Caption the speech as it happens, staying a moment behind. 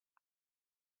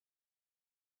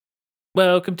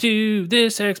Welcome to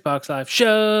this Xbox Live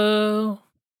show.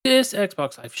 This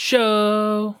Xbox Live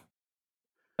show.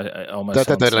 I almost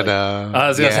sounds like, I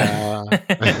was gonna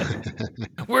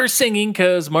say, we're singing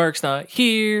because Mark's not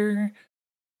here.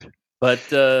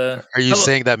 But Are you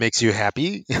saying that makes you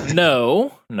happy?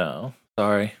 No,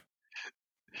 sorry.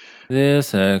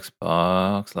 This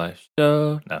Xbox Live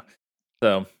show. No.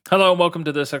 So, hello and welcome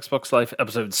to this Xbox Live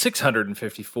episode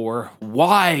 654.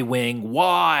 Why, Wing?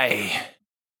 Why?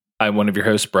 I'm one of your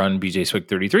hosts, Brun BJ Swig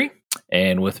 33,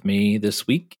 and with me this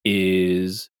week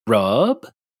is Rob,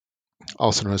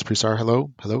 also known as Presar.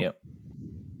 Hello.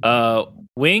 Yep.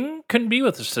 Wing couldn't be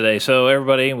with us today, so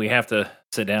everybody, we have to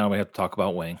sit down. We have to talk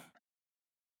about Wing.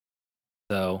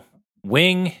 So,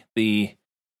 Wing, the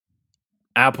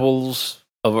apple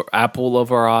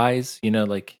of our eyes,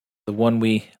 like the one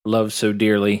we love so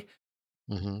dearly,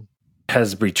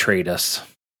 has betrayed us.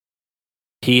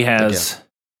 He has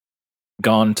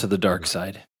gone to the dark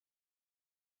side.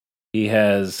 He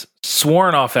has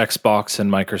sworn off Xbox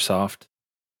and Microsoft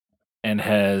and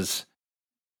has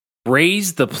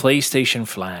raised the PlayStation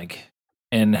flag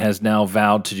and has now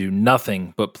vowed to do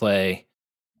nothing but play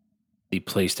the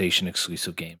PlayStation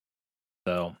exclusive game.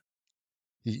 So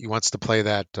he wants to play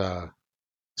that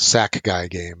Sack Guy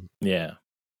game. Yeah.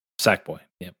 Sackboy.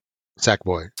 Yep.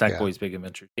 Sackboy's Big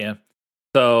Adventure. Yeah.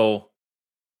 So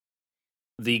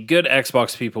the good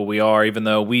Xbox people we are, even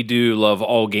though we do love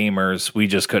all gamers, we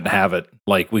just couldn't have it.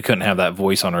 Like, we couldn't have that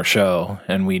voice on our show,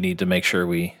 and we need to make sure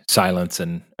we silence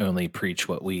and only preach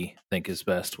what we think is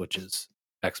best, which is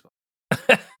Xbox.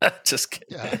 Just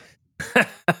kidding.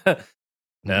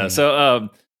 Yeah. So,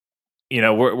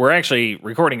 we're actually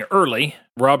recording early.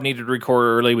 Rob needed to record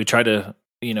early. We tried to,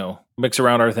 mix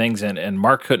around our things, and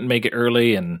Mark couldn't make it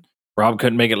early, and Rob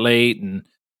couldn't make it late, and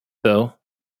so,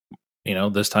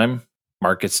 this time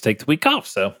Mark gets to take the week off.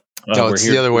 So it's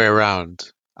the other way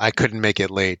around. I couldn't make it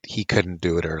late. He couldn't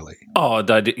do it early. Oh,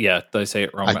 did I say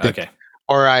it wrong? Okay.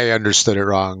 Or I understood it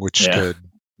wrong, which could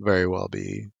very well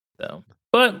be. So,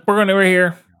 but we're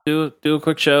here, do a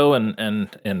quick show,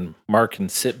 and Mark can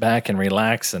sit back and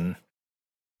relax and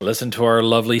listen to our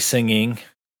lovely singing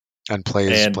and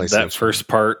play his PlayStation. That first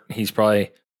part, he's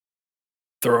probably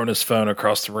throwing his phone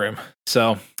across the room.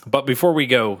 So, but before we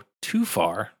go too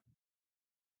far,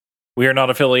 we are not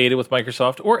affiliated with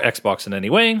Microsoft or Xbox in any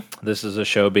way. This is a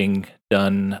show being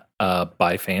done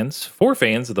by fans, for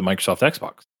fans of the Microsoft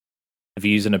Xbox. The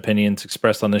views and opinions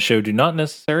expressed on this show do not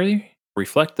necessarily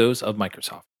reflect those of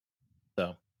Microsoft.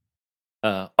 So,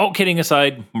 all kidding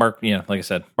aside, Mark, like I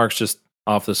said, Mark's just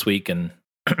off this week, and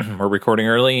we're recording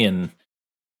early, and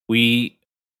we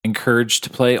encourage to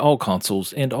play all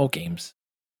consoles and all games.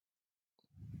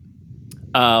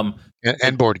 And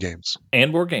board games.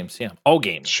 And board games, yeah. All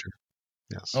games. Sure.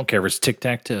 Yes. I don't care if it's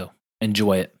tic-tac-toe.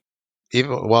 Enjoy it.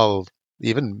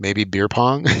 Even maybe beer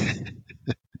pong.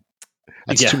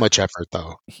 That's too much effort,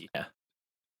 though. Yeah.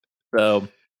 So,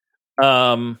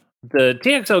 the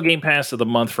TXL Game Pass of the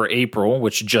month for April,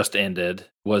 which just ended,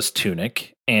 was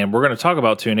Tunic. And we're going to talk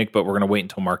about Tunic, but we're going to wait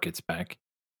until Mark gets back.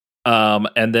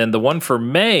 And then the one for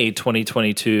May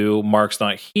 2022, Mark's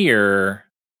not here.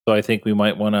 So I think we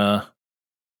might want to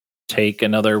take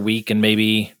another week and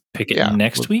maybe pick it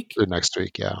next week. Next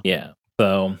week, yeah. Yeah.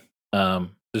 So, so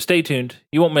stay tuned.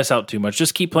 You won't miss out too much.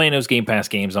 Just keep playing those Game Pass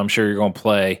games. I'm sure you're going to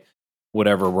play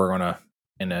whatever we're going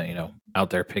to, out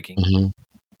there picking. Mm-hmm.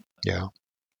 Yeah.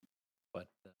 But,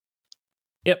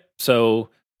 yep. So,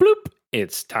 bloop.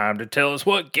 It's time to tell us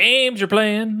what games you're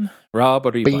playing. Rob,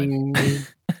 what are you playing?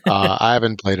 I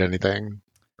haven't played anything.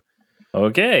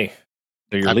 Okay.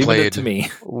 So you're leaving it to me.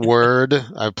 Word.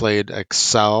 I've played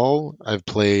Excel. I've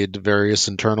played various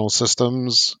internal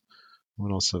systems.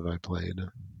 What else have I played?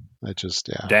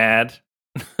 Dad.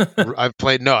 I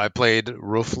played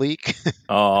Roof Leak.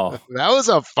 Oh. That was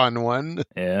a fun one.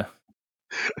 Yeah.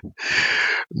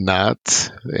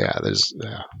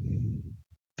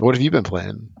 What have you been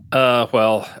playing?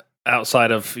 Well,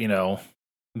 outside of,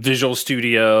 Visual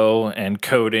Studio and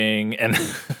coding and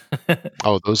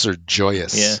oh, those are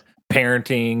joyous. Yeah.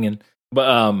 Parenting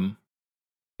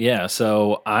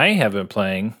so I have been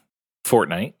playing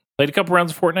Fortnite. Played a couple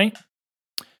rounds of Fortnite.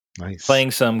 Nice.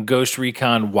 Playing some Ghost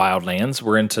Recon Wildlands.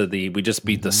 We just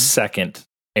beat the second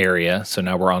area, so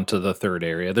now we're on to the third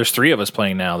area. There's 3 of us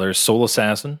playing now. There's Soul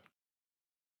Assassin,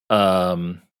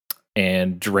 and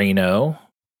Drano,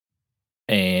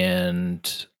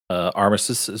 and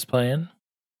Armistice is playing.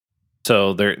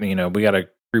 So there, we got a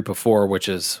group of 4, which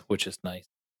is nice.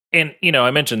 And,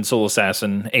 I mentioned Soul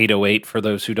Assassin 808 for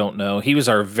those who don't know. He was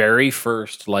our very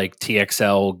first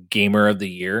TXL Gamer of the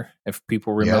Year, if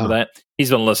people remember that.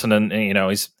 He's been listening, and,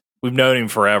 he's We've known him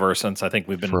forever since I think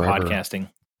we've been podcasting.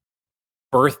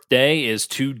 Birthday is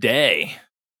today.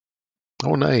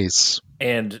 Oh, nice.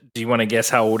 And do you want to guess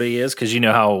how old he is? Because you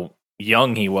know how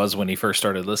young he was when he first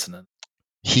started listening.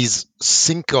 He's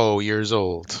 5 years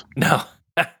old. No.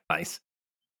 Nice.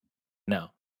 No.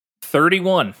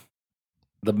 31.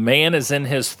 The man is in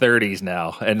his 30s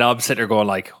now. And now I'm sitting there going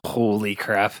like, holy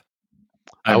crap.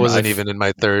 I wasn't even in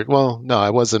my third. Well, no,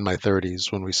 I was in my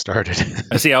 30s when we started.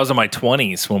 I see. I was in my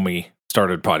 20s when we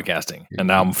started podcasting, and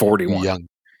now I'm 41.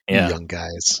 Young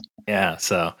guys. Yeah.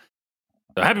 So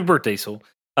happy birthday, Soul.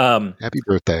 Happy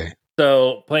birthday.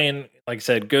 So playing, like I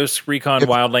said, Ghost Recon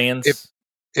Wildlands.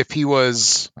 If he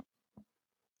was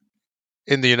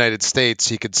in the United States,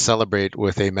 he could celebrate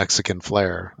with a Mexican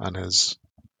flair on his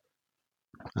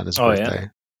birthday.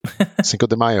 Yeah. Cinco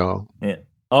de Mayo. Yeah.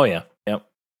 Oh yeah. Yep.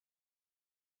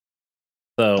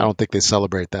 So I don't think they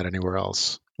celebrate that anywhere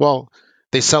else. Well,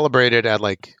 they celebrate it at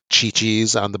like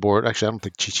Chi-Chi's on the border. Actually, I don't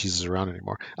think Chi-Chi's is around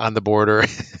anymore. On the border.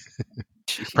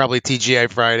 Probably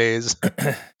TGI Fridays.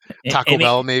 Taco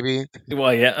Bell, maybe.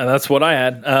 Well, yeah, and that's what I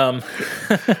had.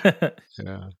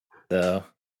 Yeah. So,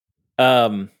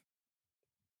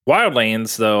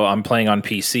 Wildlands, though, I'm playing on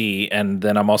PC, and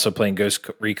then I'm also playing Ghost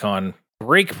Recon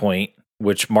Breakpoint,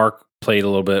 which Mark played a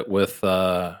little bit with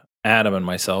Adam and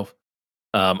myself,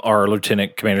 our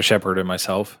Lieutenant Commander Shepard and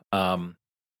myself.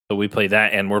 So we play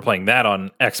that, and we're playing that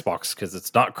on Xbox because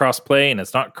it's not cross-play and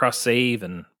it's not cross-save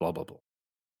and blah, blah, blah.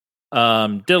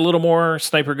 Did a little more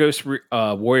Sniper Ghost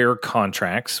Warrior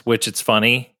contracts, which it's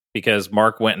funny because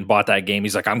Mark went and bought that game.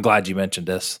 He's like, I'm glad you mentioned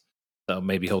this. So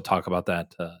maybe he'll talk about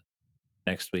that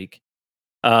next week.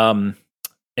 A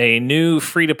new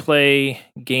free-to-play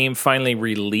game finally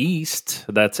released.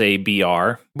 That's a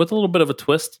BR with a little bit of a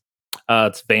twist.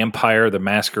 It's Vampire the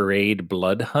Masquerade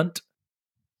Blood Hunt.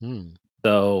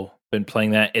 So been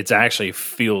playing that. It's actually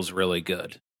feels really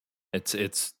good. It's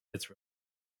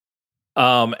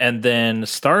and then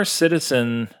Star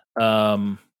Citizen.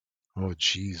 Oh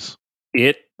geez.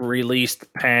 It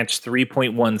released patch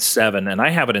 3.17, and I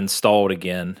have it installed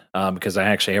again because I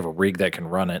actually have a rig that can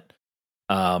run it.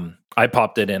 I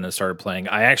popped it in and started playing.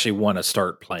 I actually want to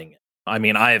start playing it. I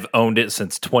mean, I've owned it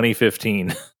since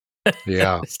 2015.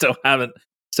 Yeah. still haven't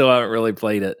really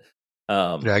played it.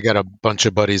 Yeah, I got a bunch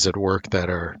of buddies at work that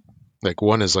are like,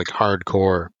 one is like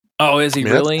hardcore. Oh, is he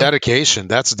really? That's dedication.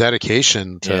 That's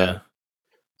dedication to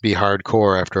be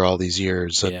hardcore after all these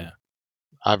years. And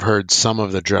I've heard some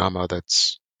of the drama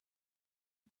that's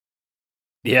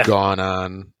gone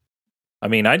on. I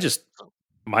mean,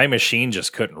 my machine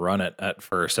just couldn't run it at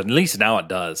first. At least now it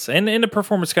does. And the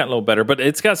performance got a little better, but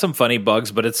it's got some funny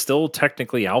bugs, but it's still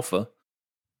technically alpha.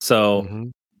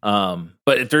 So,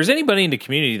 but if there's anybody in the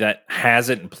community that has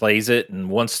it and plays it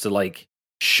and wants to like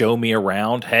show me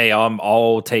around, hey,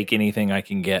 I'll take anything I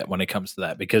can get when it comes to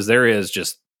that, because there's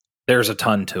a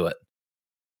ton to it.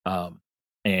 But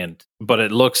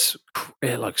it looks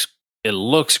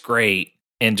great,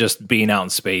 and just being out in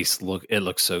space, it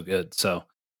looks so good. So,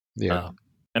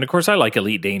 and of course I like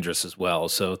Elite Dangerous as well.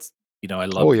 So it's, I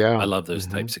love those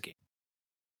types of games.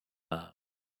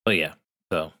 But yeah,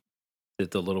 so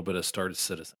did a little bit of Star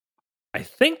Citizen. I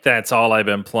think that's all I've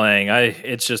been playing.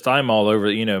 I'm all over,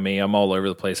 me, I'm all over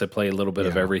the place. I play a little bit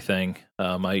of everything.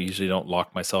 I usually don't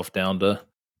lock myself down to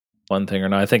one thing or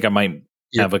not. I think I might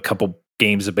have a couple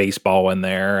games of baseball in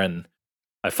there, and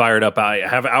I fired up. I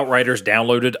have Outriders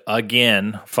downloaded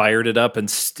again, fired it up, and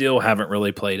still haven't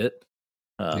really played it.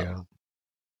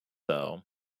 So.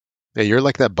 Yeah, you're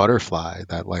like that butterfly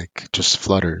that like just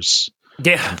flutters.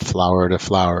 Yeah. From flower to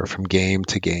flower, from game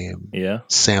to game. Yeah.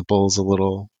 Samples a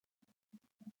little.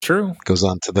 True. Goes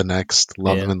on to the next.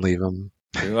 Love them and leave them.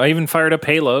 I even fired up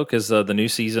Halo because the new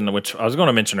season, which I was going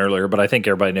to mention earlier, but I think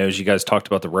everybody knows. You guys talked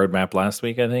about the roadmap last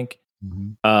week, I think.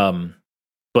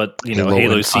 But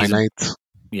Halo season.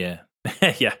 Yeah.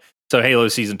 Yeah. So Halo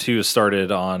season 2 has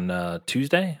started on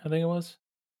Tuesday, I think it was.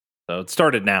 So it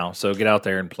started now. So get out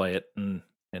there and play it and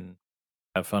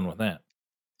have fun with that.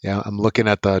 Yeah, I'm looking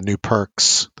at the new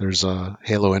perks. There's a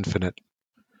Halo Infinite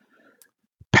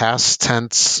Past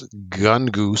Tense Gun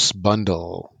Goose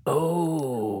bundle.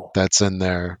 Oh, that's in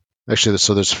there. Actually,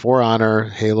 so there's For Honor,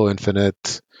 Halo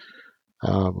Infinite.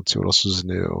 Let's see what else is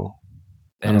new.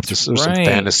 I don't know if there's some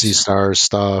Fantasy Stars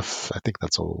stuff. I think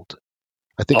that's old.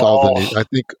 I think all the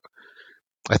new.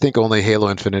 I think only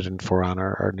Halo Infinite and For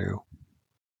Honor are new.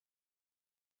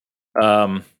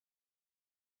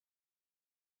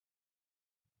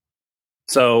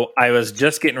 So I was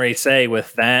just getting ready to say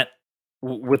with that,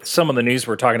 with some of the news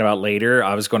we're talking about later,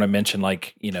 I was going to mention I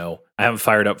haven't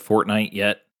fired up Fortnite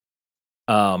yet.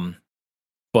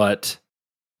 But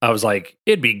I was like,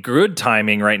 it'd be good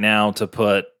timing right now to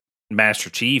put Master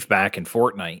Chief back in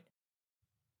Fortnite,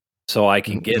 so I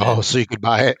can get it. Oh, so you could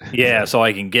buy it? Yeah, so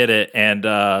I can get it. And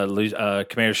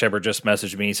Commander Shepard just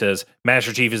messaged me. He says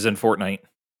Master Chief is in Fortnite,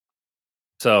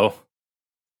 so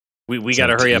we got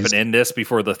to hurry up and end this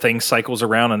before the thing cycles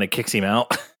around and it kicks him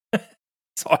out.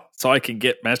 so I can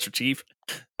get Master Chief.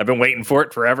 I've been waiting for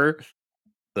it forever.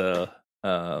 So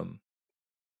I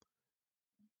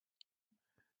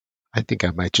think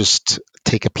I might just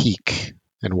take a peek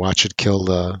and watch it kill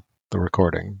the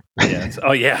recording. Yeah.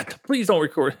 Oh yeah. Please don't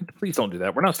record. Please don't do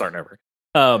that. We're not starting over.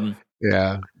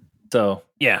 Yeah. So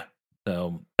yeah.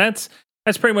 So that's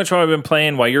pretty much what I've been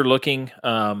playing while you're looking.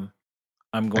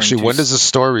 I'm going Actually, when does the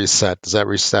store reset? Does that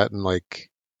reset in like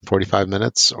 45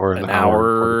 minutes or an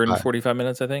hour and 45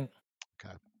 minutes, I think.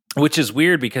 Okay. Which is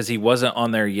weird because he wasn't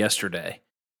on there yesterday.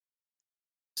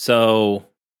 So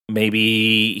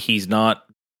maybe he's not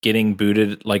getting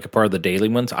booted like a part of the daily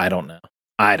ones. I don't know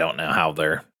how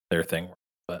their thing works,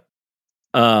 but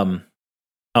I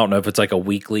don't know if it's like a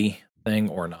weekly thing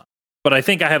or not. But I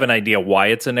think I have an idea why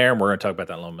it's in there, and we're going to talk about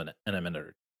that in a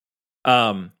minute.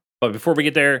 But before we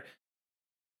get there,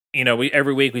 we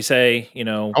every week we say,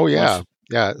 Oh yeah,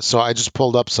 yeah. So I just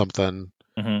pulled up something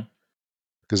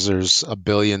because there's a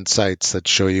billion sites that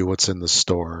show you what's in the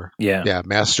store. Yeah.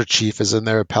 Master Chief is in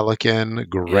there, Pelican,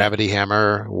 Gravity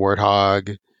Hammer,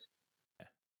 Warthog,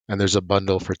 and there's a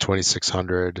bundle for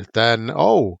 2,600. Then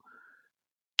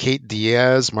Kate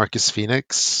Diaz, Marcus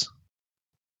Phoenix,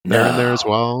 they're in there as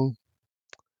well.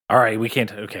 All right, we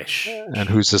can't. Okay. And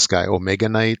who's this guy? Omega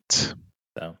Knight.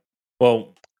 So,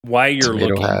 well, while you're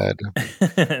Tomato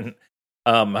looking,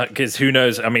 because who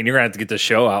knows? I mean, you're gonna have to get the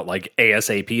show out like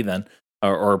ASAP then,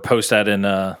 or post that in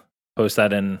our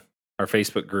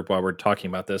Facebook group while we're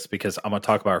talking about this, because I'm gonna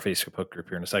talk about our Facebook group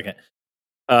here in a second.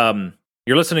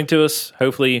 You're listening to us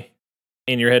hopefully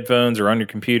in your headphones or on your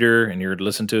computer, and you're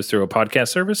listening to us through a podcast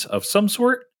service of some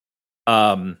sort.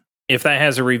 If that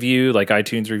has a review, like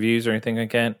iTunes reviews or anything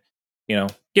like that,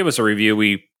 give us a review.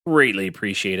 We greatly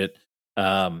appreciate it.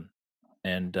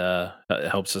 And it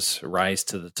helps us rise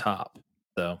to the top.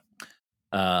 So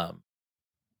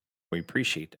we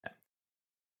appreciate that.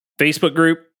 Facebook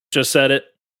group, just said it.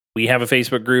 We have a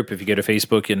Facebook group. If you go to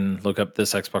Facebook and look up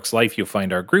This Xbox Life, you'll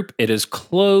find our group. It is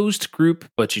closed group,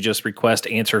 but you just request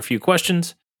to answer a few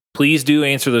questions. Please do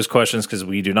answer those questions, because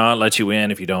we do not let you in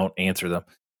if you don't answer them.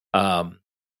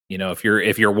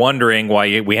 If you're wondering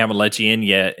why we haven't let you in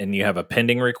yet and you have a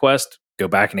pending request, go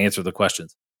back and answer the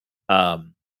questions.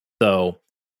 So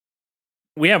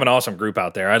we have an awesome group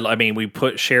out there. I mean, we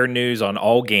share news on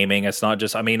all gaming. It's not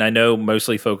just, I know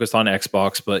mostly focused on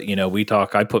Xbox, but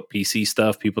I put PC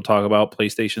stuff. People talk about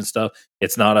PlayStation stuff.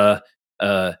 It's not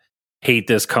a hate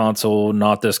this console,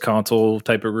 not this console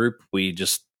type of group. We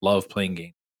just love playing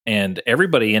games, and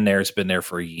everybody in there has been there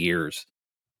for years.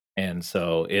 And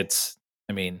so it's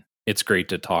great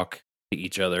to talk to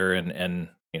each other, and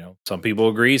some people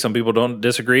agree, some people don't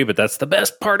disagree, but that's the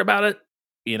best part about it.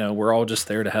 We're all just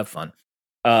there to have fun.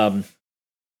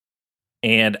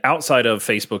 And outside of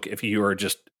Facebook, if you are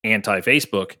just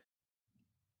anti-Facebook,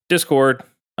 Discord,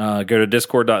 go to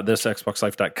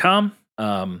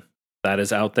discord.thisxboxlife.com. That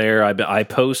is out there. I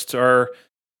post our,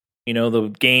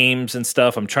 the games and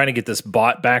stuff. I'm trying to get this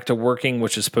bot back to working,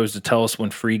 which is supposed to tell us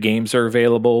when free games are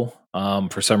available.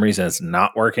 For some reason, it's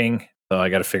not working. So I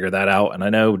got to figure that out. And I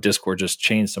know Discord just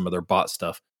changed some of their bot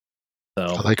stuff. So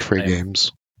I like free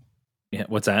games. Yeah,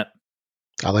 what's that?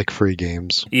 I like free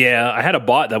games. Yeah, I had a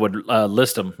bot that would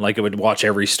list them. Like, it would watch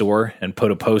every store and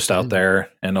put a post out there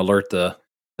and alert the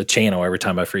channel every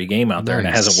time a free game out there. And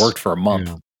it hasn't worked for a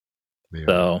month. Yeah.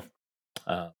 So,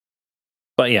 but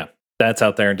yeah, that's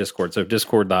out there in Discord. So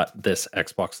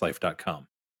discord.thisxboxlife.com.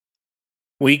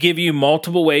 We give you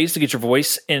multiple ways to get your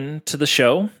voice into the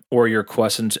show, or your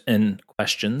questions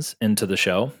into the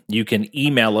show. You can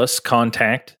email us,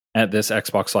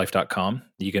 contact@thisxboxlife.com.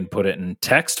 You can put it in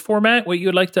text format, what you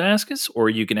would like to ask us, or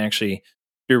you can actually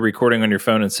do a recording on your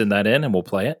phone and send that in, and we'll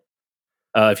play it.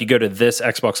 If you go to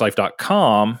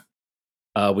thisxboxlife.com,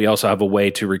 we also have a way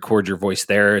to record your voice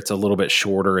there. It's a little bit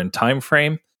shorter in time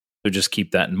frame, so just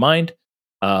keep that in mind.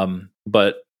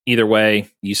 But either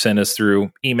way, you send us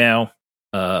through email,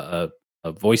 a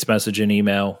voice message in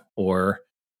email, or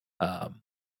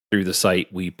through the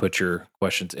site. We put your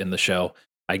questions in the show.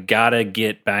 I gotta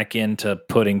get back into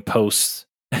putting posts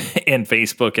in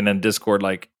Facebook and then Discord,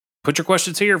 like, put your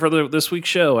questions here for this week's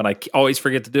show. And I always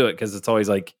forget to do it, because it's always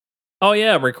like, oh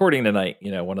yeah, I'm recording tonight.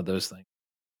 One of those things.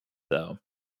 So,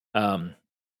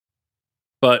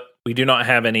 but we do not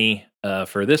have any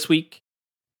for this week.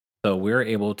 So we're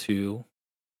able to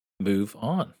move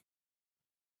on.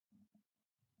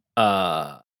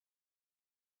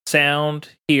 Sound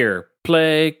here,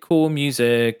 play cool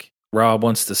music. Rob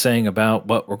wants to sing about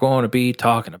what we're going to be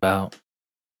talking about.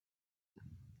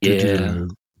 Yeah.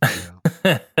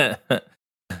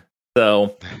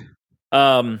 So,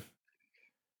 I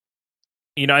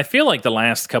feel like the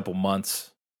last couple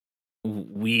months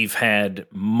we've had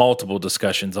multiple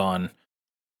discussions on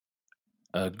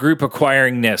a group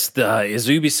acquiring this. Is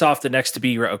Ubisoft the next to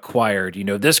be acquired?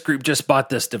 This group just bought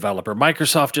this developer.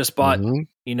 Microsoft just bought,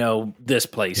 this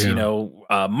place. Yeah.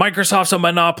 Microsoft's a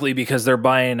monopoly because they're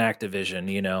buying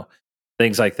Activision.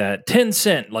 Things like that.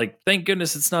 Tencent, like, thank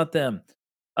goodness it's not them.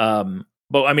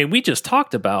 But I mean, we just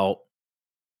talked about,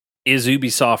 is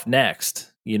Ubisoft next?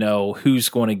 Who's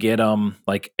going to get them?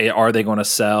 Like, are they going to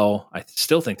sell? I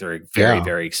still think they're very,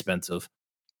 very expensive.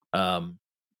 One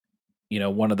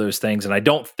of those things. And I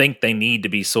don't think they need to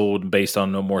be sold based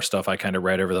on no more stuff I kind of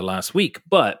read over the last week.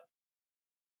 But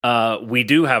we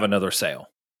do have another sale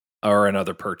or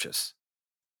another purchase.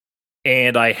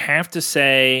 And I have to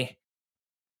say,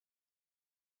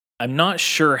 I'm not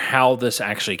sure how this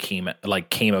actually came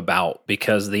about,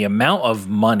 because the amount of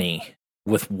money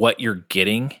with what you're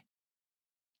getting,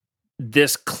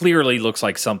 this clearly looks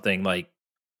like something like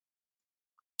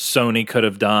Sony could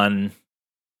have done,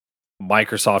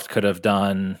 Microsoft could have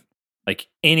done, like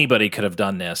anybody could have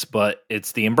done this, but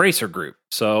it's the Embracer Group.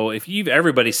 So if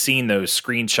everybody's seen those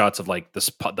screenshots of like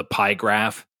the pie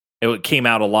graph, it came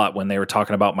out a lot when they were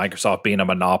talking about Microsoft being a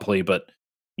monopoly, but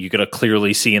you could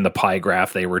clearly see in the pie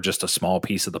graph they were just a small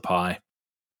piece of the pie.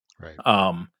 Right.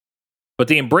 But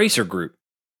the Embracer Group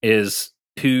is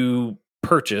who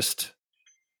purchased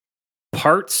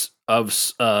parts of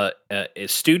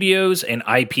studios and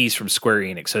IPs from Square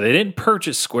Enix. So they didn't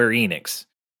purchase Square Enix.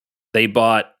 They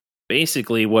bought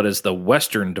basically what is the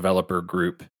Western Developer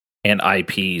Group and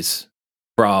IPs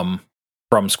from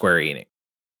Square Enix.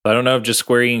 I don't know if just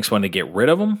Square Enix wanted to get rid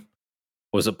of them.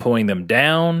 Was it pulling them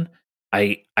down?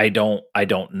 I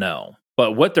don't know.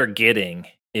 But what they're getting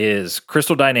is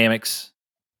Crystal Dynamics,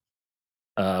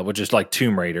 which is like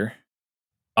Tomb Raider,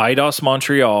 Eidos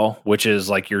Montreal, which is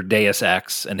like your Deus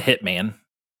Ex and Hitman,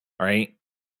 right?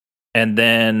 And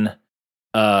then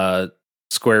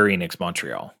Square Enix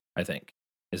Montreal, I think,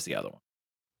 is the other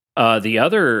one. The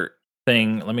other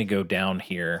thing, let me go down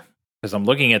here, because I'm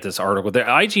looking at this article. The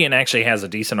IGN actually has a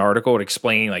decent article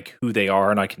explaining like who they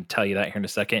are, and I can tell you that here in a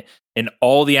second. And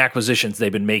all the acquisitions they've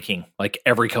been making, like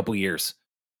every couple years,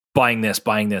 buying this,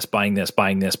 buying this, buying this,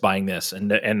 buying this, buying this,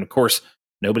 and of course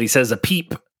nobody says a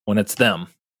peep when it's them.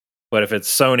 But if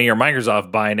it's Sony or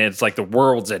Microsoft buying it, it's like the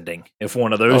world's ending if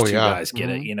one of those two guys get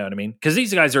it. You know what I mean? Because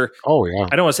these guys are, I don't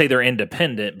want to say they're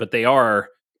independent, but they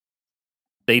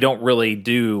don't really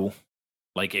do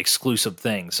like exclusive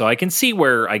things. So I can see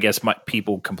where I guess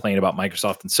people complain about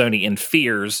Microsoft and Sony in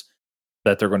fears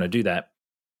that they're going to do that.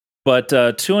 But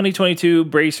 2022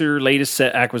 Embracer latest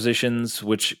set acquisitions,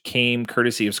 which came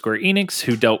courtesy of Square Enix,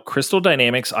 who dealt Crystal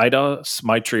Dynamics, Eidos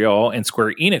Montreal, and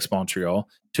Square Enix Montreal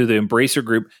to the Embracer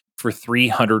Group for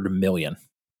 $300 million.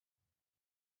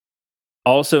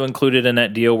 Also included in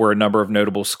that deal were a number of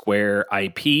notable Square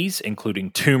IPs,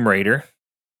 including Tomb Raider,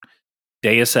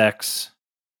 Deus Ex,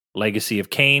 Legacy of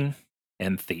Kain,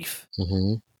 and Thief.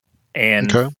 Mm-hmm.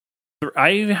 And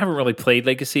I haven't really played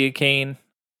Legacy of Kain.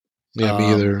 Yeah, me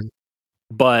either.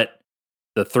 But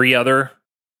the three other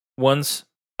ones,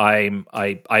 I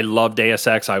love Deus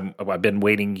Ex. I've been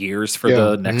waiting years for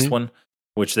the next one,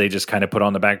 which they just kind of put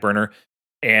on the back burner.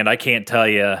 And I can't tell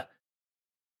you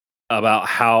about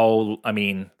how, I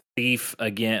mean, Thief,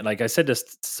 again, like I said to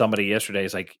somebody yesterday,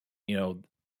 is like,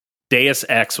 Deus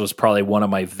Ex was probably one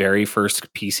of my very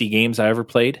first PC games I ever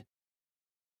played.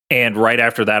 And right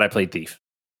after that, I played Thief.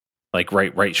 Like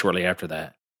right shortly after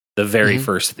that. The very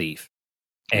first Thief.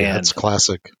 And it's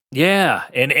classic. Yeah.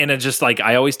 And it's just like,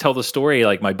 I always tell the story,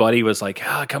 like my buddy was like,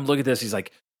 come look at this. He's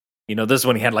like, this is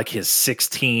when he had like his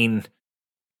 16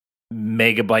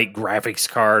 megabyte graphics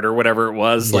card or whatever it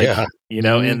was, like,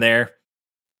 in there.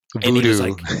 Voodoo. And he was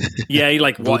like,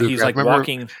 he's like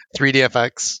walking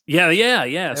 3DFX.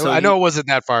 Yeah. So I know it wasn't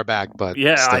that far back, but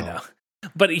yeah, still. I know.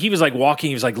 But he was like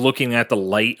walking, he was like looking at the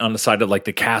light on the side of like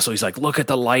the castle. He's like, look at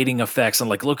the lighting effects and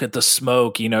like, look at the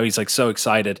smoke, he's like so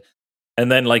excited.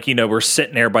 And then like, we're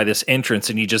sitting there by this entrance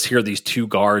and you just hear these two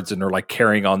guards and they're like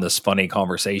carrying on this funny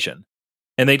conversation.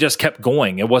 And they just kept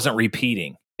going. It wasn't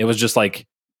repeating. It was just like,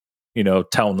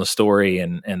 telling the story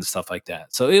and stuff like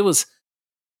that. So it was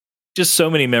just so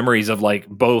many memories of like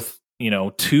both,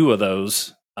 two of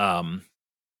those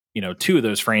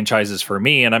franchises for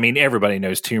me. And I mean, everybody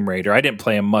knows Tomb Raider. I didn't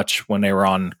play them much when they were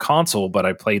on console, but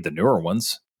I played the newer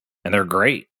ones. and they're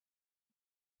great.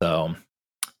 So,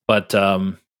 but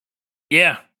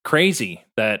yeah, crazy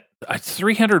that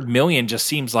 300 million just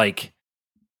seems like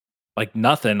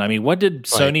nothing. I mean, what did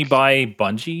Sony buy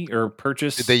Bungie or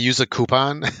purchase? Did they use a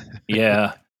coupon?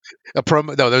 Yeah. A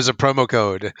promo? No, there's a promo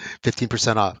code,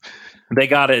 15% off. They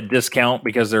got a discount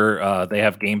because they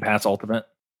have Game Pass Ultimate.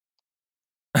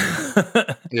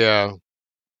 Yeah.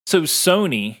 So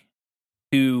Sony,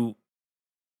 who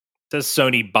says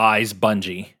Sony buys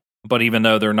Bungie, but even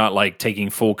though they're not like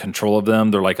taking full control of them,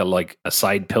 they're like a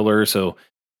side pillar. So,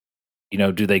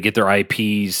 do they get their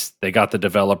IPs? They got the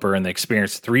developer and the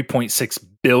experience. $3.6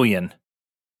 billion,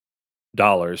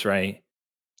 right?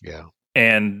 Yeah.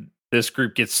 And this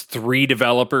group gets 3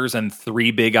 developers and 4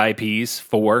 big IPs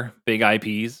for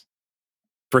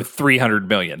 $300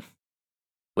 million.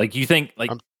 Like, you think,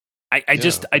 like, I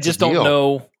just don't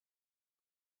know.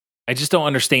 I just don't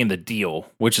understand the deal,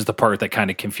 which is the part that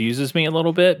kind of confuses me a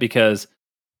little bit, because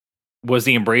was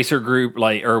the Embracer Group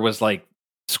was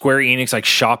Square Enix like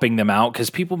shopping them out? Because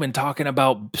people have been talking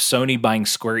about Sony buying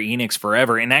Square Enix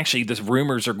forever, and actually, this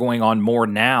rumors are going on more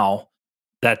now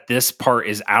that this part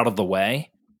is out of the way.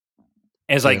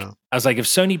 And it's like, I was like, if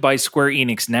Sony buys Square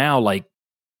Enix now, like,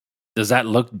 does that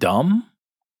look dumb?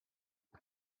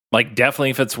 Like,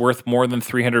 definitely, if it's worth more than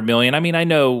 300 million. I mean, I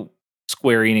know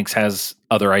Square Enix has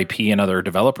other IP and other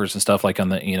developers and stuff, like on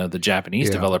the the Japanese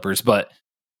developers, but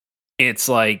it's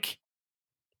like,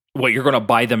 what, you're going to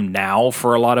buy them now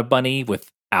for a lot of money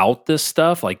without this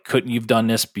stuff? Like, couldn't you've done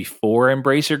this before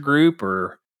Embracer Group?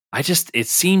 Or it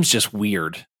seems just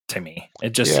weird to me. It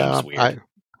just seems weird.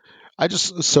 I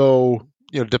just, so,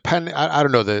 depending, I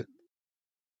don't know the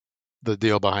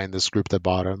deal behind this group that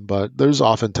bought them, but there's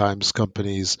oftentimes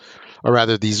companies, or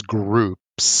rather these groups,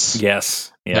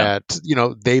 that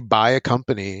they buy a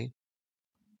company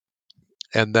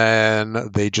and then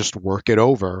they just work it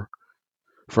over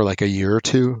for like a year or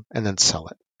two and then sell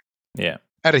it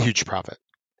at a huge profit.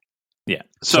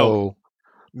 So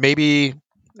maybe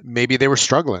they were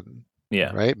struggling,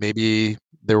 right? Maybe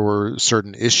there were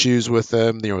certain issues with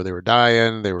them. They were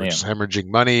dying, they were just hemorrhaging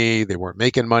money, they weren't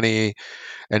making money,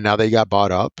 and now they got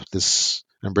bought up. This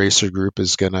Embracer Group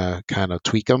is gonna kind of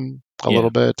tweak them a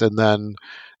little bit, and then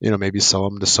maybe sell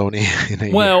them to Sony in a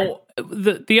year.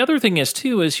 The other thing is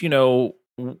too is not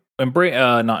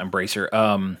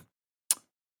Embracer.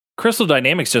 Crystal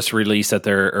Dynamics just released that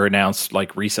or announced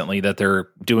like recently that they're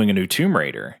doing a new Tomb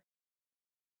Raider.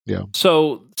 Yeah.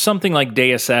 So something like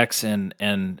Deus Ex and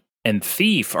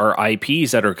Thief are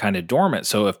IPs that are kind of dormant.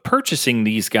 So if purchasing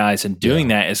these guys and doing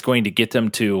that is going to get them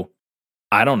to,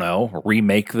 I don't know,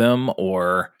 remake them,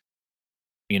 or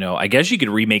I guess you could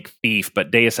remake Thief, but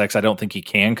Deus Ex I don't think you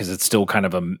can, because it's still kind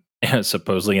of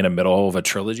supposedly in the middle of a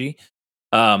trilogy.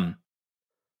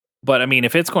 But I mean,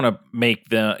 if it's going to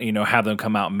make have them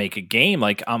come out and make a game,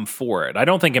 like, I'm for it. I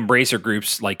don't think Embracer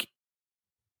Group's like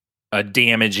a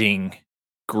damaging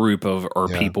group of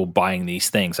people buying these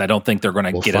things. I don't think they're going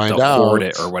to get it to hoard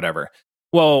it or whatever.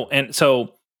 Well, and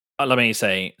so let me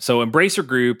say, so Embracer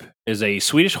Group is a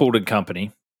Swedish holding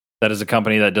company that is a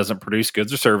company that doesn't produce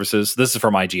goods or services. This is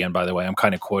from IGN, by the way. I'm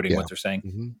kind of quoting what they're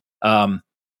saying. Mm-hmm.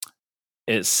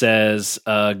 It says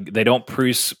they don't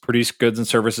produce goods and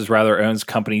services, rather owns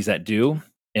companies that do.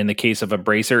 In the case of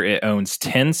Embracer, it owns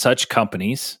 10 such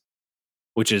companies,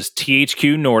 which is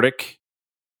THQ Nordic,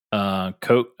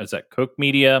 Koch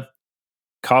Media,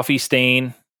 Coffee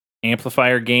Stain,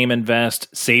 Amplifier Game Invest,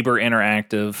 Saber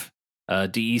Interactive,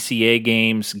 DECA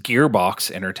Games,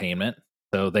 Gearbox Entertainment.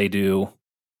 So they do,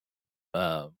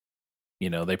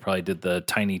 they probably did the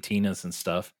Tiny Tina's and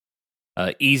stuff.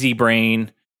 Easy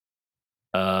Brain.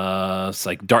 It's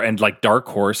like Dark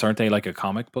Horse, aren't they like a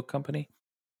comic book company?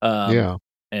 And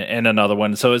another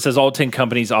one. So it says all 10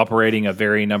 companies operating a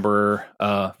varying number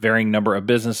of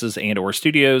businesses and or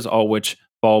studios, all which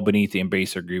fall beneath the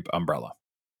Embracer Group umbrella.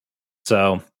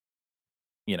 So,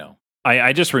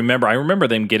 I just remember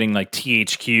them getting like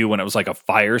THQ when it was like a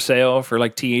fire sale for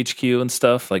like THQ and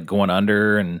stuff, like going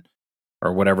under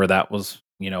or whatever that was,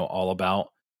 all about.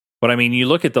 But I mean, you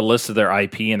look at the list of their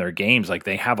IP and their games, like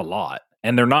they have a lot,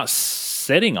 and they're not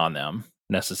sitting on them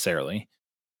necessarily.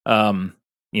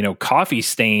 Coffee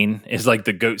Stain is like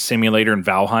the Goat Simulator in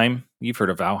Valheim. You've heard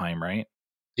of Valheim, right?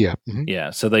 Yeah. Mm-hmm. Yeah.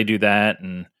 So they do that.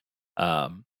 And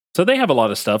so they have a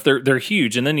lot of stuff. They're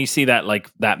huge. And then you see that,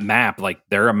 like, that map, like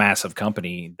they're a massive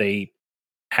company. They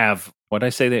have,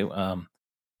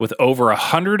 with over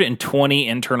 120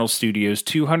 internal studios,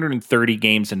 230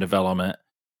 games in development,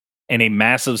 and a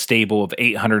massive stable of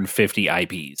 850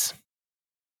 IPs.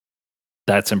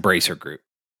 That's Embracer Group.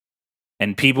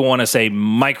 And people want to say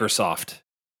Microsoft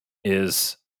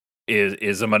is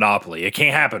is a monopoly. It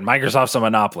can't happen. Microsoft's a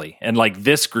monopoly, and like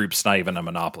this group's not even a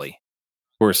monopoly.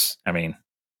 Of course, I mean,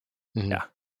 yeah,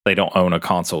 they don't own a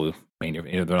console.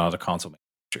 They're not a console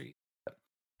manufacturer.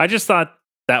 I just thought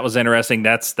that was interesting.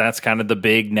 That's kind of the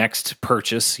big next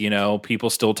purchase. People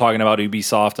still talking about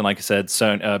Ubisoft, and like I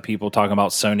said, people talking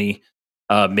about Sony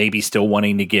maybe still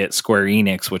wanting to get Square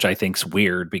Enix, which I think's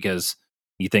weird because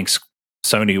you think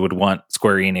Sony would want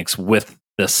Square Enix with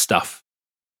this stuff.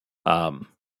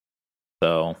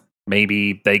 So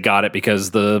maybe they got it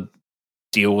because the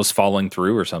deal was falling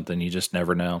through or something. You just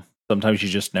never know. Sometimes you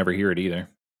just never hear it either.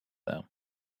 So,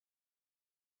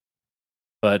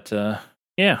 but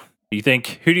yeah. Who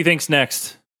do you think's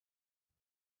next?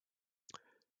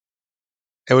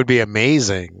 It would be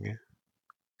amazing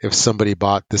if somebody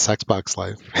bought this Xbox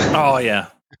Live. Oh yeah,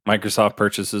 Microsoft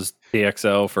purchases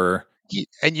DXL for.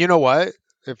 And you know what?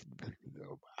 If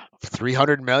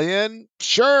 300 million,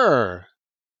 sure.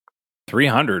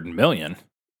 300 million.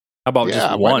 How about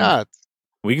just one? Why not?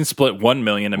 We can split 1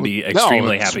 million and be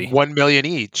extremely happy. 1 million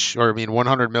each, or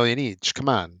 100 million each. Come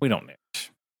on. We don't need.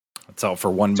 It's out for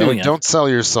 1 million. Don't sell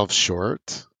yourself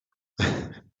short.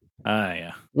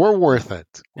 Yeah. We're worth it.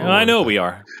 I know we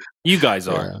are. You guys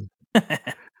are.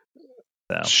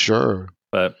 So. Sure.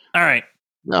 But all right.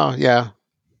 No, yeah.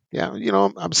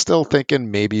 I'm still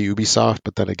thinking maybe Ubisoft,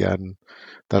 but then again,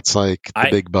 that's like the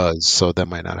big buzz, so that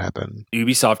might not happen.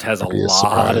 Ubisoft has a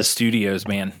lot of studios,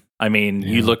 man. I mean,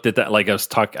 you looked at that, like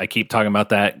I keep talking about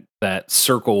that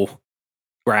circle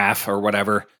graph or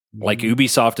whatever. Mm-hmm. Like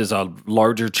Ubisoft is a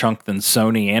larger chunk than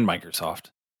Sony and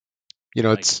Microsoft.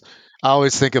 I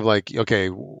always think of like, okay,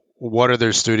 what are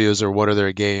their studios or what are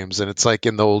their games? And it's like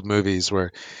in the old movies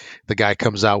where the guy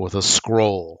comes out with a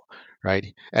scroll,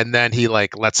 right? And then he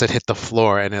like lets it hit the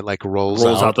floor and it like rolls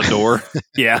out the door.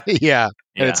 Yeah. Yeah.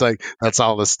 And it's like, that's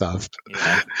all the stuff.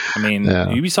 Yeah. I mean,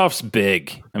 Ubisoft's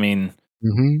big. I mean,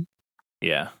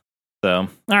 yeah. So,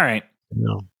 all right.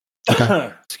 No.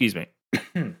 Okay. Excuse me.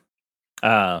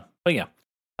 But yeah.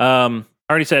 I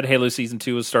already said Halo Season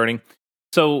 2 was starting.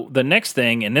 So the next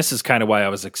thing, and this is kind of why I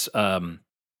was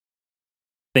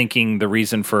thinking the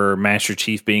reason for Master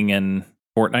Chief being in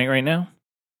Fortnite right now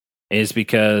is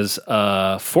because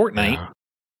Fortnite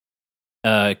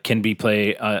can be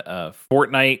play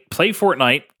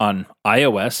Fortnite on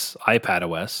iOS,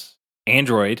 iPadOS,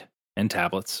 Android, and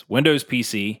tablets, Windows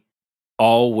PC,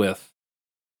 all with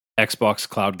Xbox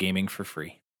Cloud Gaming for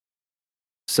free.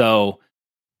 So,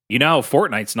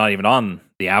 Fortnite's not even on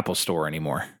the Apple Store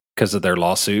anymore because of their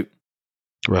lawsuit.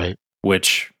 Right.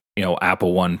 Which,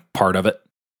 Apple won part of it.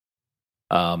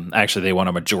 Actually, they won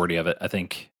a majority of it. I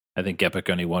think Epic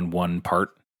only won one part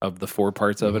of the 4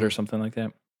 parts of it or something like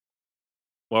that.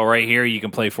 Well, right here, you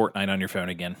can play Fortnite on your phone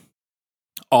again.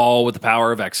 All with the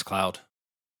power of xCloud.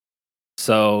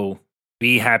 So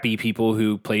be happy, people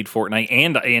who played Fortnite.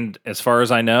 And as far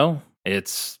as I know,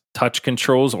 it's touch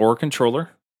controls or controller.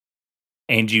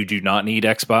 And you do not need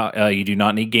Xbox. You do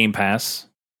not need Game Pass.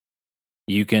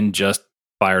 You can just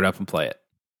fire it up and play it.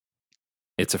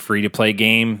 It's a free-to-play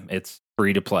game. It's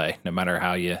free to play, no matter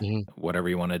how you, whatever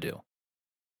you want to do.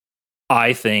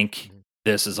 I think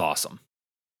this is awesome.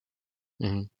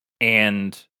 Mm-hmm.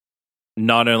 And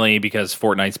not only because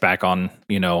Fortnite's back on,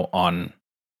 on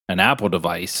an Apple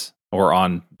device or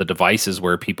on the devices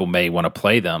where people may want to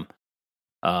play them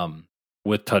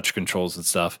with touch controls and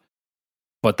stuff,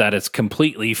 but that it's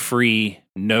completely free,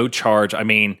 no charge. I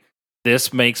mean,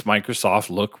 this makes Microsoft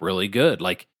look really good.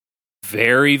 Like,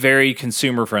 very, very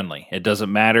consumer friendly. It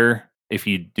doesn't matter if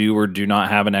you do or do not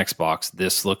have an Xbox.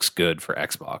 This looks good for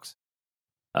Xbox.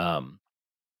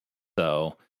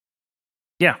 So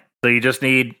yeah. So you just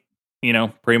need,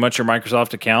 pretty much your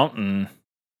Microsoft account and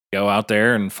go out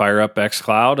there and fire up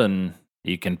xCloud and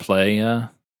you can play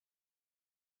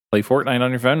Fortnite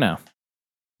on your phone now.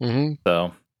 Mm-hmm.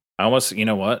 So I almost,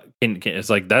 what?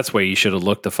 It's like that's where you should have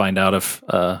looked to find out if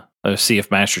see if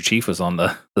Master Chief was on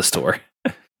the store.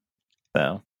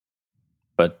 So,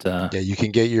 but you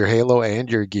can get your Halo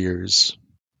and your Gears.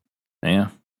 Yeah,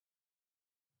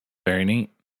 very neat.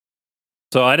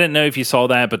 So I didn't know if you saw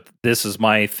that, but this is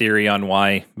my theory on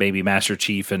why maybe Master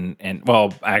Chief and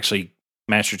actually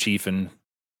Master Chief and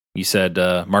you said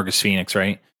Marcus Phoenix,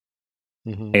 right?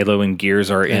 Mm-hmm. Halo and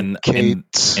Gears are in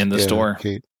the store.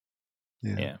 Kate.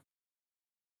 Yeah.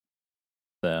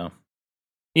 So,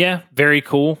 yeah, very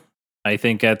cool. I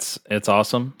think it's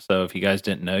awesome. So if you guys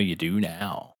didn't know, you do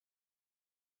now.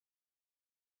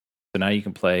 So now you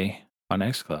can play on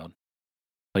xCloud.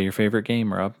 Play your favorite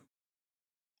game, Rob.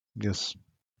 Yes.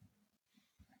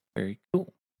 Very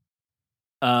cool.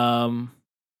 The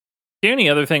only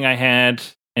other thing I had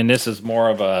and this is more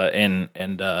of a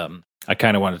I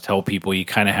kind of want to tell people you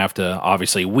kind of have to,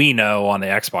 obviously we know on the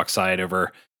Xbox side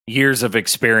over years of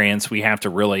experience, we have to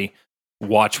really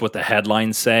watch what the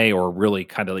headlines say or really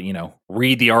kind of,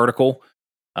 read the article.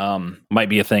 Might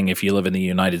be a thing if you live in the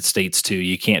United States too.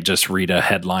 You can't just read a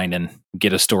headline and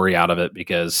get a story out of it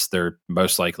because they're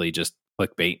most likely just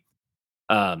clickbait.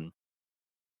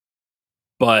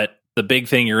 But the big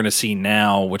thing you're going to see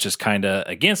now, which is kind of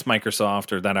against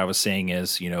Microsoft, or that I was saying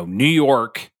is, New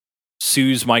York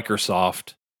sues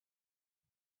Microsoft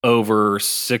over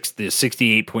the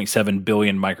 68.7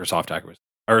 billion Microsoft acquisition,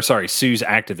 or sorry, sues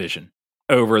Activision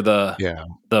over the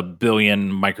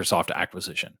billion Microsoft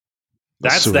acquisition.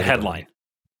 That's the headline.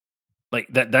 Like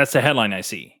that's the headline I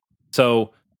see.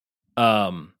 So,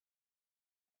 when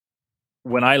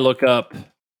I look up,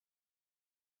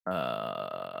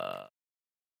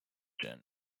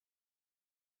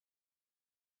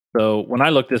 so when I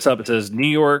look this up, it says New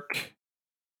York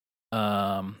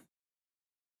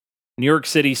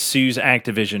City sues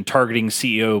Activision, targeting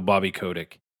CEO Bobby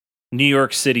Kotick. New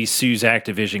York City sues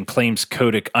Activision, claims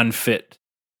Kotick unfit,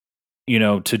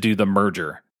 to do the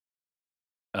merger.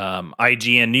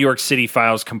 IGN, New York City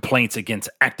files complaints against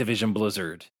Activision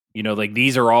Blizzard.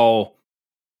 These are all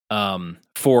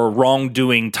for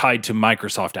wrongdoing tied to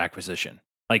Microsoft acquisition.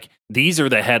 Like, these are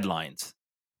the headlines.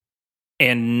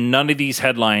 And none of these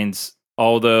headlines,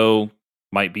 although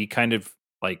might be kind of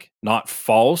like not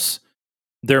false,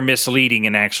 they're misleading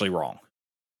and actually wrong.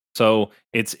 So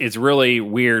it's really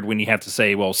weird when you have to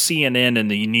say, well, CNN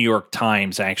and the New York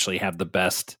Times actually have the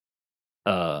best,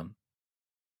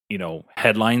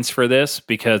 headlines for this,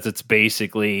 because it's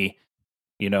basically,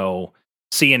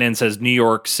 CNN says New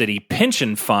York City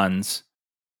pension funds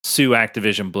sue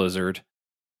Activision Blizzard,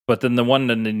 but then the one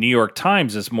in the New York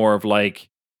Times is more of like,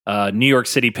 New York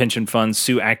City pension funds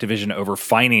sue Activision over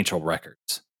financial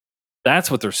records.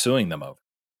 That's what they're suing them over.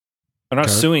 They're not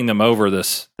suing them over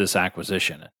this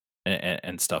acquisition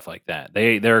and stuff like that.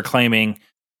 They're claiming,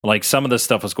 like, some of this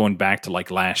stuff was going back to like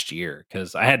last year,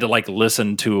 because I had to like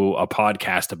listen to a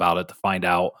podcast about it to find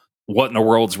out what in the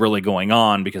world's really going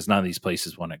on, because none of these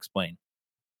places want to explain.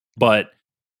 But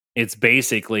it's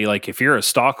basically like, if you're a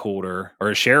stockholder or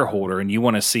a shareholder and you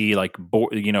want to see, like,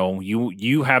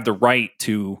 you have the right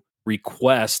to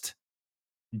request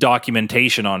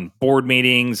documentation on board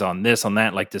meetings, on this, on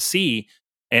that, like, to see.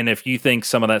 And if you think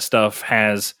some of that stuff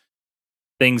has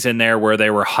things in there where they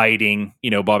were hiding,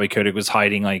 Bobby Kotick was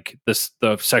hiding like the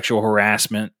sexual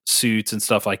harassment suits and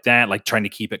stuff like that, like trying to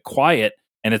keep it quiet,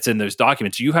 and it's in those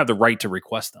documents, you have the right to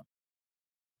request them.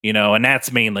 And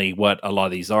that's mainly what a lot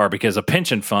of these are, because a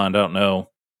pension fund, I don't know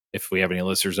if we have any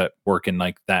listeners that work in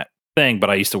like that thing,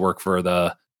 but I used to work for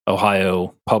the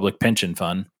Ohio Public Pension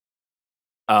Fund.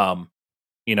 They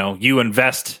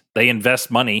invest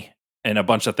money in a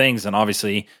bunch of things, and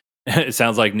obviously it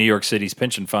sounds like New York City's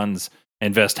pension funds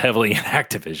invest heavily in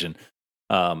Activision.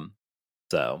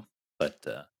 So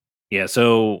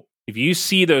if you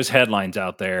see those headlines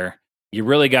out there, you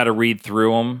really got to read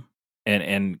through them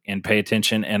and pay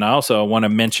attention. And I also want to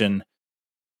mention,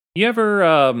 you ever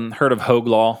heard of Hogue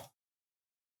Law?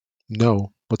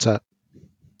 No. What's that?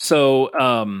 So,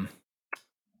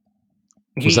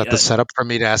 was that the setup for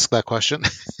me to ask that question?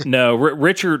 No,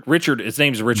 Richard, his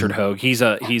name's Richard Hogue. He's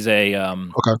a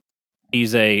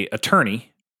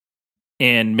attorney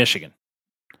in Michigan.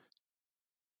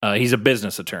 He's a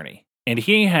business attorney, and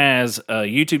he has a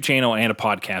YouTube channel and a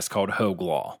podcast called Hogue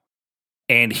Law.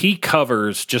 And he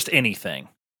covers just anything,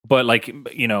 but like,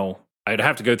 I'd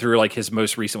have to go through like his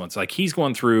most recent ones. Like, he's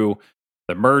going through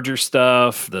the merger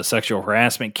stuff, the sexual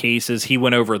harassment cases. He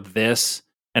went over this,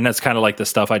 and that's kind of like the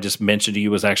stuff I just mentioned to you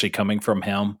was actually coming from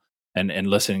him and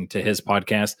listening to his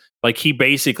podcast. Like, he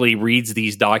basically reads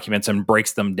these documents and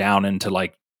breaks them down into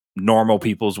like normal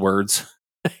people's words.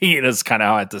 That's kind of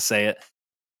how I have to say it.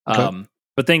 Okay.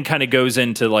 But then kind of goes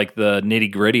into like the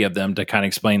nitty gritty of them to kind of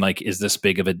explain, like, is this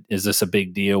a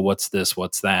big deal? What's this?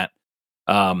 What's that?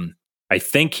 I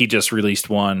think he just released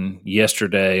one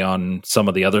yesterday on some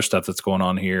of the other stuff that's going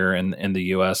on here in the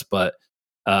US. But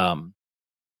so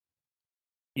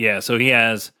he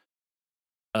has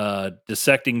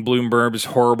dissecting Bloomberg's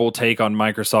horrible take on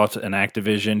Microsoft and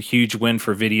Activision, huge win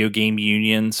for video game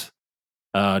unions,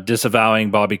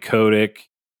 disavowing Bobby Kotick,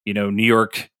 New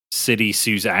York City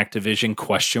sues Activision ?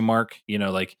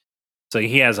 So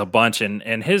he has a bunch, and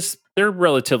they're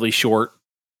relatively short,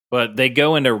 but they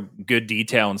go into good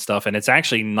detail and stuff. And it's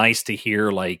actually nice to hear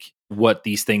like what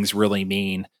these things really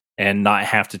mean and not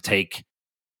have to take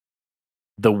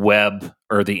the web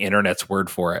or the internet's word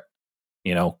for it,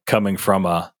 coming from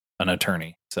an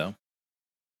attorney. So,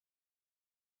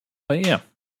 but yeah,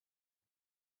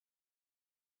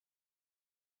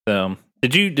 So,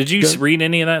 did you read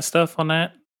any of that stuff on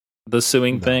that, the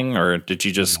suing thing, or did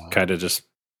you just kind of just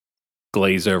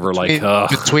glaze over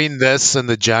between this and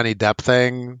the Johnny Depp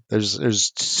thing?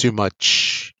 There's too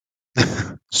much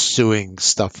suing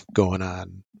stuff going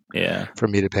on. Yeah, for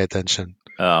me to pay attention.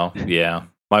 Oh yeah,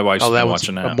 my wife's been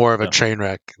watching that. More of a train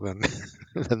wreck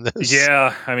than this.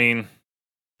 Yeah, I mean,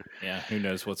 who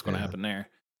knows what's going to happen there?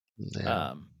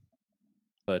 Yeah.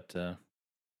 But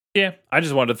yeah, I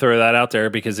just wanted to throw that out there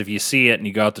because if you see it and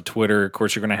you go out to Twitter, of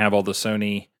course you're going to have all the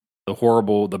Sony,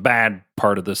 the bad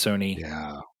part of the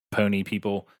Sony pony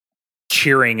people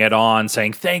cheering it on,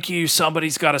 saying, "Thank you,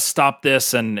 somebody's got to stop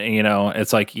this." And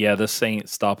it's like, yeah, this ain't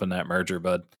stopping that merger,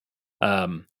 but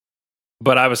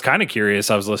I was kind of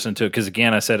curious. I was listening to it because,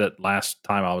 again, I said it last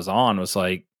time I was on, was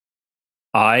like,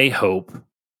 I hope,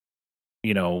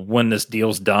 when this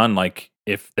deal's done, like,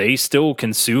 if they still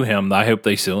can sue him, I hope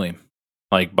they sue him.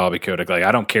 Like Bobby Kotick. Like,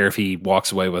 I don't care if he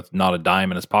walks away with not a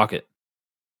dime in his pocket,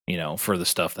 for the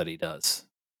stuff that he does.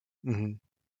 Mm-hmm.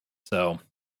 So,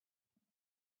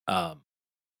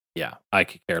 yeah, I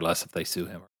could care less if they sue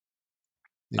him.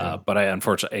 Yeah.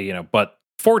 But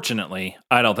fortunately,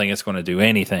 I don't think it's going to do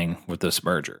anything with this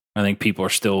merger. I think people are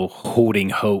still holding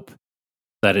hope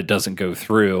that it doesn't go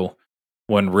through,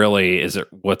 when really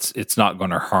it's not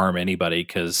going to harm anybody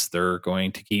because they're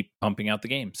going to keep pumping out the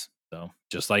games. So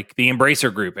just like the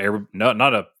Embracer Group,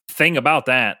 not a thing about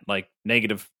that, like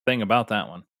negative thing about that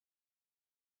one.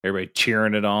 Everybody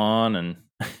cheering it on, and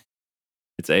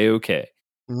it's A-okay.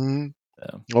 Mm-hmm.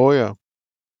 So. Oh yeah.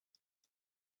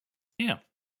 Yeah.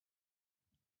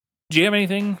 Do you have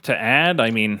anything to add?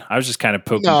 I mean, I was just kind of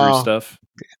poking through stuff.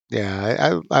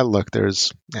 Yeah, I look.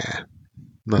 There's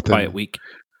nothing. Quiet week.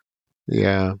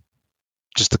 Yeah,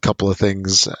 just a couple of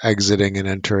things exiting and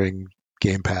entering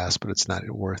Game Pass, but it's not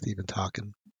worth even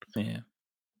talking. Yeah.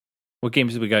 What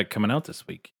games have we got coming out this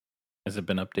week? Has it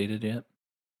been updated yet?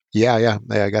 Yeah,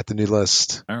 I got the new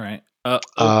list. All right.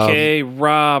 Okay,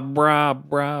 Rob,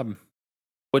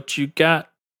 what you got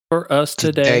for us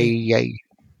today?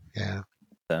 Yeah.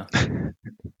 So,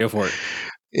 go for it.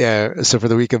 Yeah, so for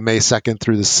the week of May 2nd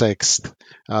through the 6th,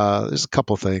 there's a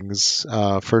couple things.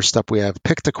 First up, we have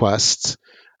Pick to Quest.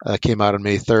 Came out on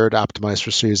May 3rd, optimized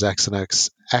for Series X and S,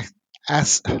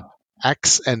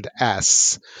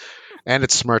 and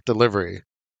it's smart delivery.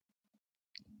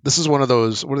 This is one of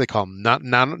those, what do they call them?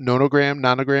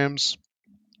 Nonograms,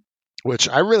 which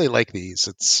I really like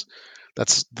these.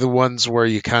 That's the ones where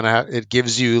you kind of, it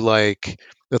gives you like,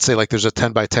 let's say like there's a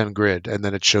 10 by 10 grid, and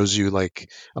then it shows you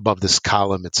like above this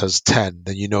column it says 10.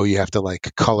 Then you have to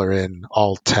like color in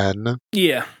all 10.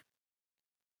 Yeah.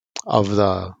 Of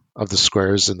the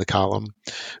squares in the column.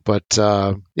 But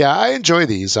yeah, I enjoy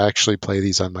these. I actually play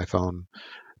these on my phone.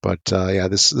 But yeah,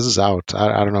 this is out.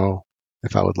 I don't know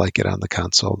if I would like it on the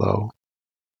console though.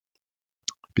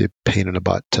 Be a pain in the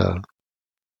butt to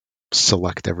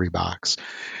select every box.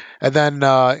 And then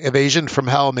Evasion from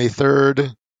Hell, May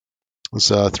 3rd.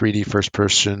 Was a 3D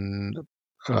first-person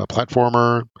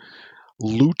platformer.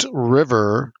 Loot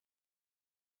River,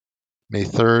 May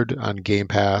 3rd on Game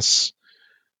Pass.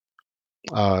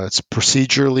 It's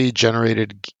procedurally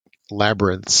generated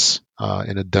labyrinths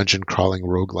in a dungeon crawling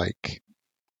roguelike.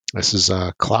 This is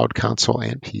cloud console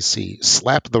and PC.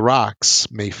 Slap the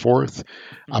Rocks, May 4th.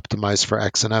 Optimized for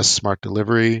X and S, smart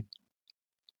delivery.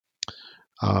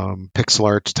 Pixel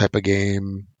art type of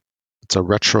game. It's a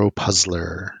retro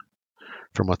puzzler,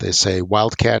 from what they say.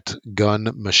 Wildcat Gun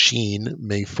Machine,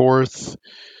 May 4th.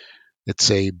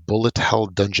 It's a bullet hell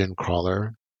dungeon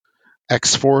crawler.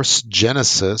 X-Force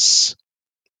Genesis.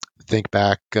 Think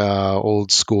back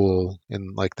old school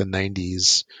in like the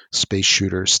 90s space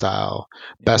shooter style.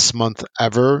 Best month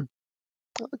ever.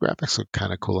 The graphics look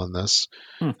kind of cool in this.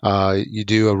 You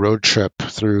do a road trip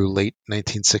through late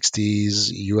 1960s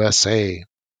USA.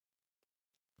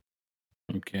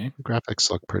 Okay. The graphics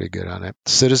look pretty good on it.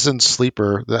 Citizen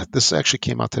Sleeper. This actually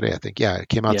came out today, I think. Yeah, it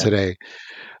came out today.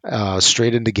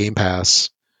 Straight into Game Pass.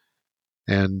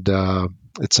 And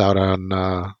it's out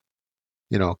on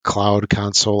cloud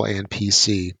console and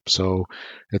PC. So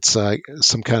it's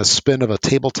some kind of spin of a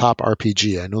tabletop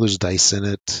RPG. I know there's dice in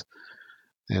it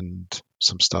and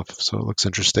some stuff, so it looks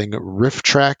interesting. Rift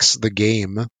Tracks, the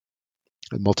game,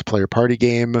 a multiplayer party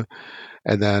game.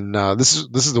 And then this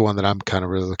is the one that I'm kind of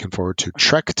really looking forward to.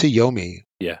 Trek to Yomi.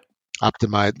 Yeah.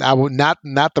 Optimized.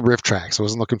 Not the Rift Tracks. I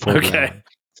wasn't looking forward to that one.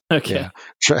 Okay. Yeah.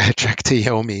 Trek to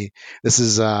Yomi. This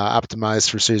is optimized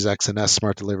for Series X and S,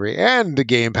 smart delivery, and the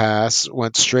Game Pass.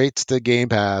 Went straight to Game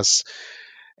Pass,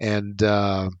 and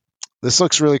this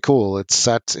looks really cool. It's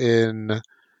set in,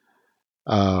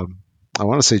 I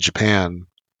want to say Japan,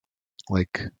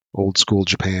 like old school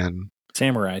Japan.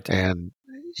 Samurai type. And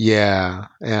yeah,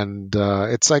 and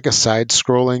it's like a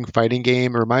side-scrolling fighting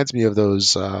game. It reminds me of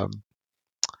those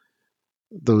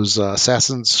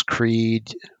Assassin's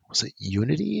Creed. Was it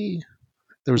Unity?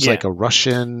 There was like a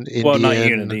Russian Indian. Well, not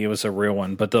Unity. It was a real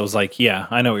one, but those I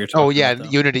know what you're talking about. Oh yeah,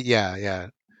 Unity. Yeah.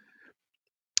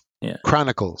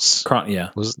 Chronicles.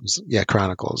 Was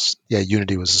Chronicles. Yeah,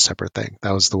 Unity was a separate thing.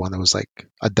 That was the one that was like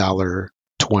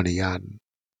 $1.20 on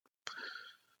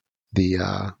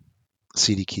the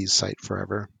CD Keys site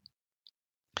forever.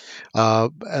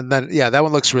 And then that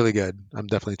one looks really good. I'm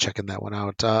definitely checking that one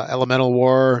out. Elemental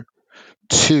War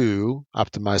 2,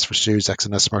 optimized for Series X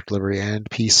and S Smart Delivery and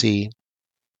PC.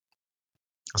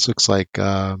 This looks like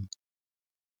one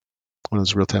of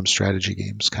those real-time strategy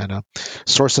games, kind of.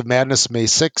 Source of Madness, May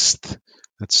 6th.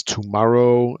 That's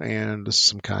tomorrow, and this is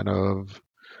some kind of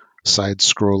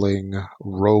side-scrolling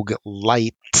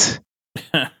roguelite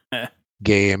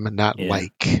game, not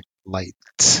light.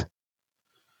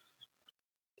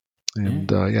 And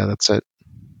that's it.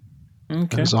 Okay.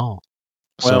 That is all.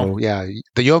 So the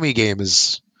Yomi game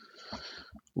is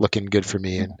looking good for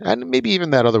me, and maybe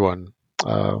even that other one,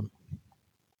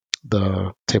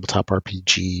 the tabletop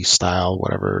RPG style,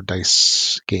 whatever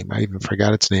dice game. I even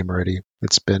forgot its name already. I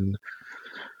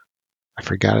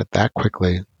forgot it that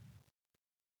quickly.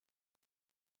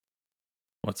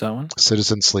 What's that one?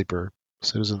 Citizen Sleeper.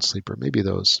 Maybe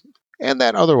those. And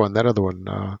that other one.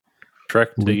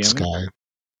 Trek to Loot Sky.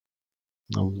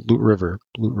 No, Loot River.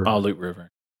 Oh, Loot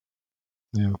River.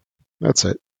 Yeah, that's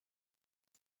it.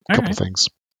 A couple things.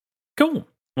 Cool.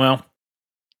 Well,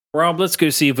 Rob, let's go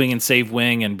see if we can save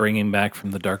Wing and bring him back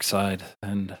from the dark side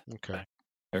and back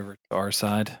over to our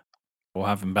side. We'll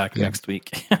have him back next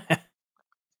week.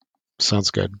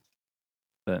 Sounds good.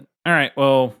 But all right.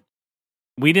 Well,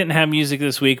 we didn't have music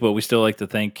this week, but we still like to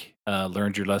thank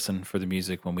Learned Your Lesson for the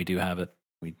music when we do have it.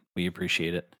 We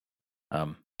appreciate it.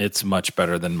 It's much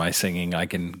better than my singing. I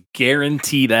can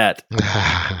guarantee that.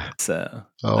 So,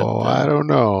 I don't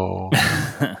know.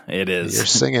 It is. Your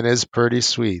singing is pretty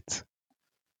sweet.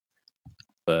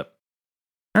 But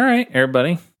all right,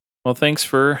 everybody. Well, thanks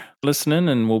for listening,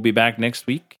 and we'll be back next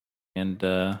week. And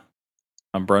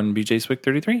I'm Brun BJ Swick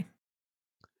 33.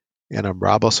 And I'm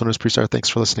Rob, also known as Prestar. Thanks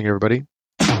for listening, everybody.